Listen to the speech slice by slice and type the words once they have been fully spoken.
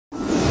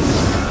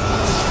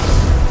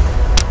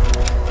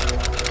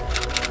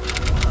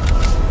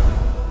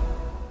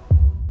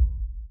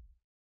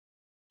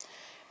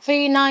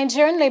The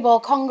Nigerian Labour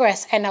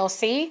Congress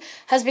 (NLC)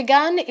 has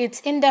begun its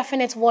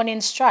indefinite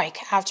warning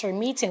strike after a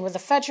meeting with the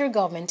federal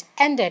government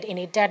ended in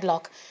a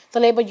deadlock.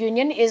 The labour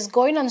union is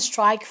going on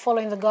strike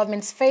following the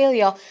government's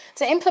failure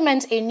to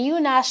implement a new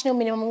national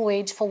minimum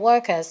wage for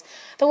workers.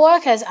 The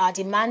workers are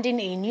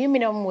demanding a new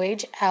minimum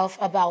wage of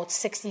about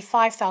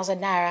 65,000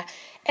 naira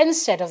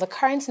instead of the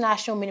current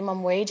national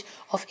minimum wage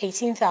of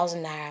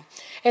 18,000 naira.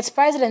 Its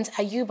president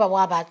Ayuba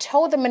Waba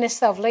told the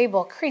Minister of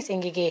Labour Chris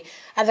Ngige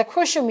at the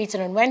crucial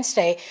meeting on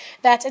Wednesday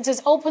that it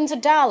is open to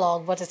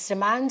dialogue, but its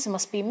demands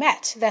must be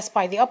met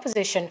despite the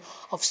opposition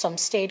of some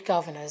state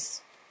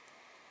governors.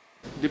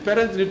 The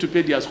parents need to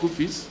pay their school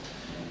fees,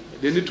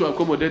 they need to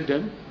accommodate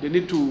them, they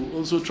need to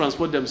also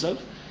transport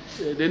themselves,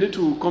 they need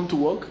to come to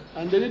work,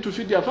 and they need to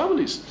feed their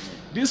families.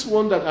 This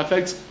one that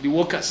affects the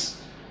workers,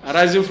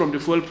 arising from the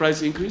fuel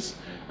price increase,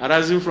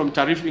 arising from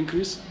tariff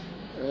increase,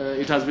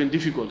 it has been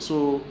difficult.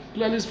 So,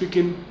 clearly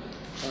speaking,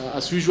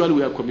 as usual,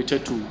 we are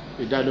committed to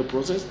a dialogue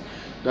process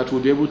that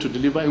will be able to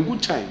deliver in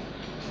good time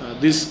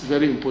this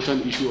very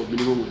important issue of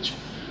minimum wage.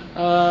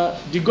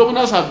 The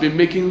governors have been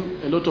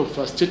making a lot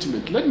of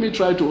statements. Let me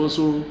try to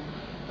also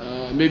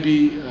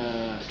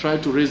try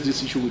to raise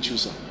this issue with you,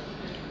 sir.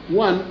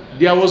 One,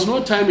 there was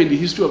no time in the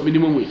history of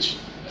minimum wage,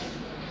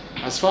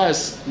 as far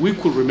as we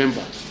could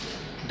remember,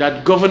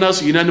 that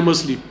governors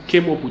unanimously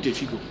came up with a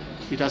figure.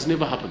 It has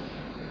never happened.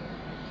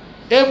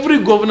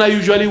 Every governor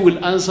usually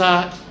will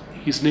answer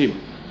his name.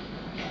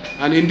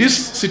 And in this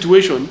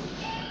situation,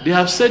 they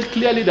have said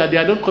clearly that they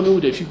are not coming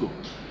with a figure.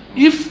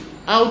 If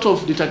out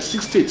of the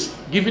 36 states,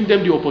 giving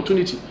them the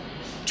opportunity,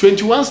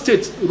 21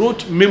 states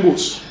wrote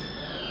memos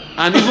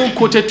and even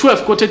quoted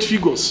 12 quoted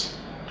figures,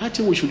 I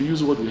think we should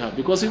use what we have.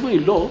 Because even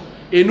in law,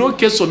 a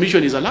no-case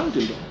submission is allowed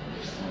in law.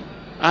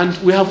 And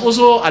we have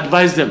also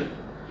advised them.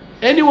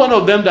 Any one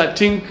of them that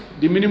think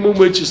the minimum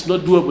wage is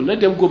not doable,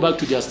 let them go back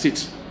to their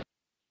state.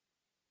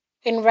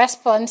 In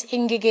response,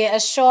 Ngige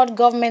assured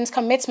government's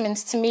commitment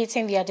to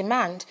meeting their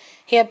demand.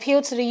 He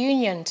appealed to the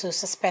union to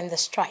suspend the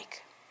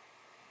strike.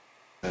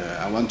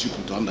 I want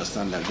people to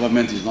understand that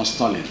government is not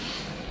stalling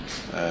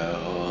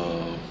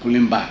or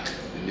pulling back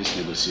in this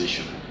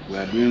negotiation. We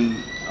are doing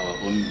our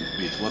own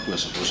bit, what we are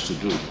supposed to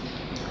do.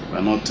 We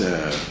are not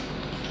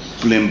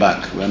pulling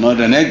back. We are not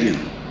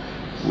reneging.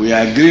 We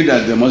agree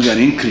that there must be an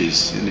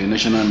increase in the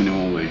national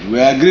minimum wage. We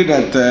agree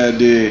that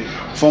the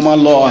former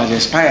law has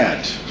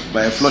expired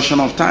by a fraction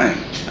of time.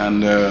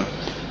 And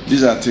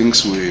these are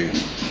things we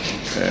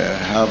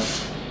have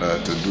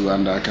to do.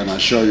 And I can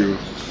assure you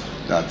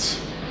that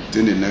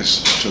in the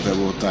next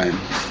suitable time,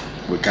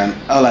 we can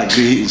all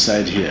agree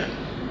inside here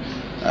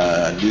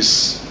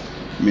this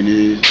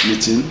mini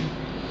meeting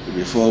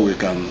before we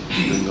can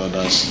bring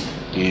others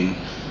in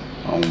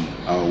on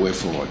our way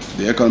forward.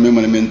 The Economic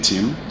Management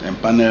team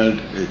empaneled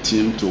a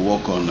team to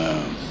work on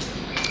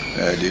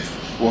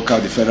work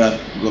out the federal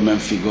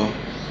government figure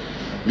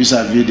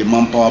vis-a-vis the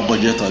manpower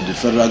budget of the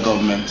federal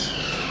government,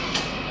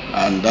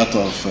 and that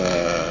of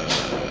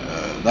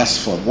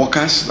that's for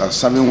workers, that's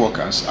serving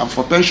workers, and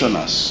for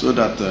pensioners, so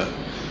that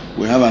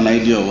we have an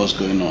idea of what's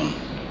going on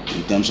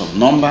in terms of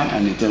number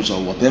and in terms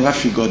of whatever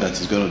figure that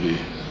is going to be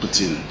put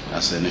in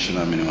as a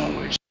national minimum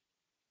wage.